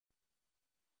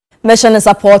Mission is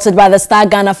supported by the Star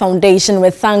Ghana Foundation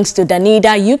with thanks to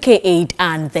Danida, UK Aid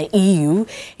and the EU.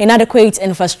 Inadequate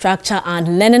infrastructure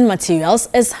and learning materials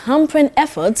is hampering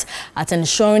efforts at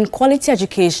ensuring quality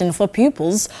education for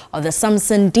pupils of the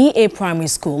Samson D Primary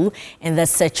School in the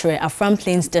Sechere Afram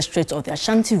Plains district of the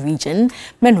Ashanti region.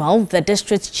 Meanwhile, the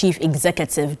district chief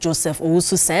executive Joseph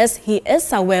Owusu says he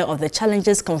is aware of the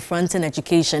challenges confronting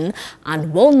education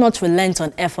and will not relent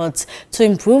on efforts to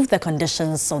improve the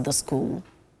conditions of the school.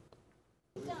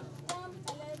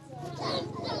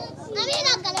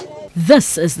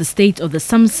 This is the state of the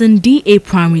Samson D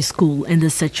Primary School in the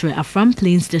Sechere Afram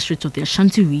Plains district of the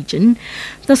Ashanti region.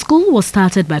 The school was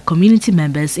started by community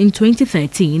members in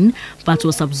 2013 but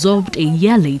was absorbed a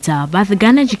year later by the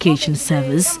Ghana Education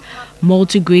Service.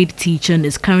 Multi-grade teaching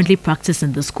is currently practiced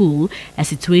in the school, a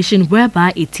situation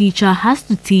whereby a teacher has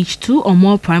to teach 2 or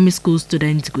more primary school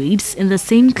student grades in the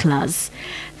same class.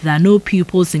 There are no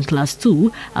pupils in class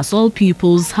 2 as all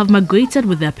pupils have migrated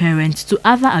with their parents to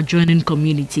other adjoining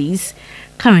communities.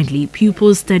 Currently,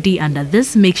 pupils study under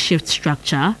this makeshift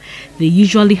structure. They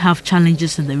usually have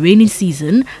challenges in the rainy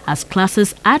season as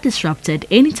classes are disrupted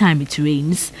anytime it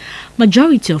rains.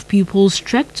 Majority of pupils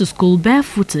trek to school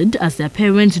barefooted as their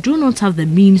parents do not have the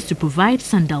means to provide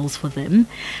sandals for them.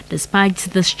 Despite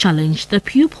this challenge, the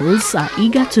pupils are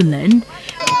eager to learn.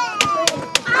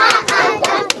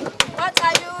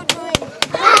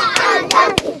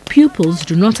 Pupils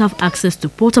do not have access to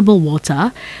potable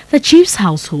water. The chief's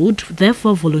household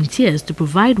therefore volunteers to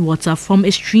provide water from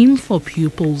a stream for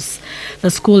pupils. The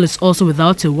school is also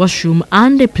without a washroom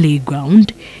and a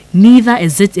playground. Neither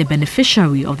is it a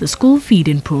beneficiary of the school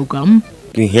feeding program.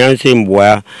 We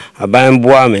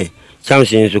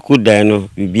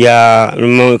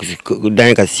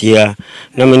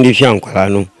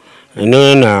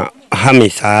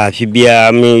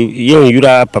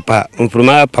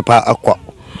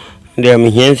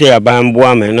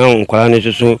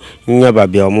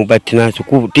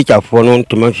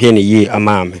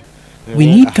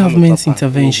need government's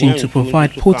intervention to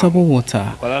provide potable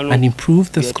water and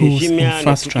improve the school's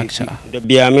infrastructure. But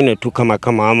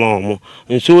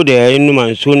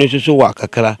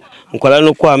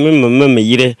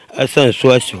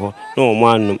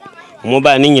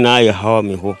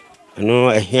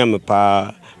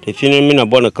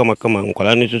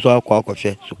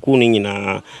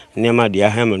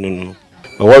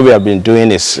what we have been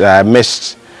doing is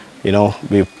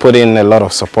we put in a lot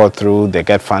of support through the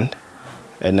GET fund,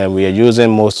 and then we are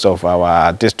using most of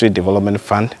our district development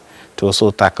fund to also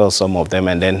tackle some of them,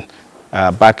 and then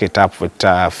back it up with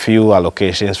a few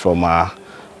allocations from our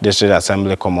district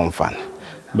assembly common fund.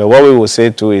 But what we will say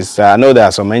too is I know there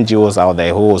are some NGOs out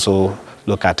there who also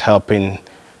look at helping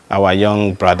our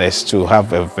young brothers to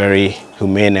have a very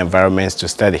humane environment to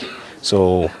study.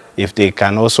 So if they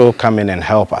can also come in and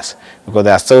help us, because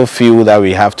there are still few that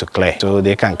we have to clear, so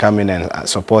they can come in and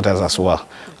support us as well.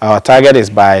 Our target is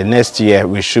by next year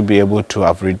we should be able to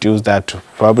have reduced that to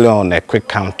probably on a quick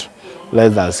count,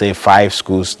 less than say 5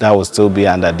 schools that will still be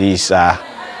under these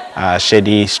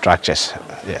shady structures.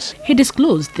 Yes. He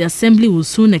disclosed the assembly will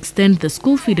soon extend the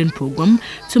school feeding program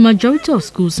to majority of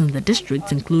schools in the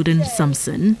district, including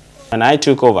Samson. When I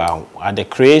took over, at the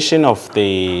creation of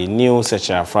the new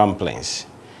Sechere Afram Plains,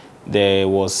 there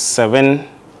was 7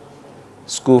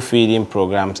 school feeding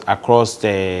programs across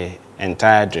the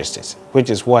entire district, which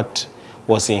is what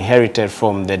was inherited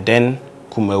from the then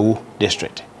Kumewu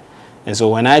district. And so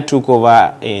when I took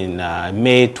over in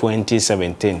May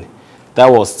 2017, that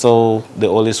was still the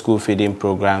only school feeding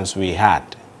programs we had,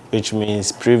 which means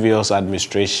previous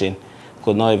administration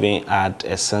could not even add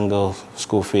a single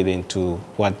school feeding to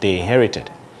what they inherited.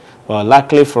 Well,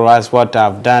 luckily for us, what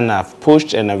I've done, I've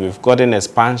pushed and we've gotten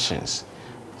expansions.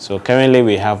 So currently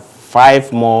we have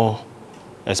 5 more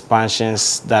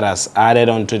expansions that has added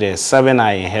on to the 7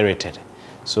 I inherited.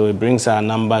 So it brings our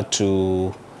number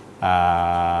to,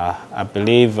 I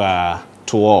believe,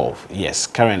 12, yes,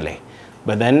 currently.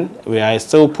 But then we are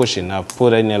still pushing. I've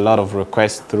put in a lot of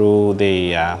requests through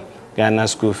the Ghana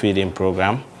School Feeding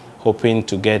Program, hoping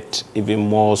to get even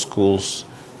more schools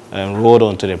enrolled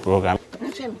onto the program.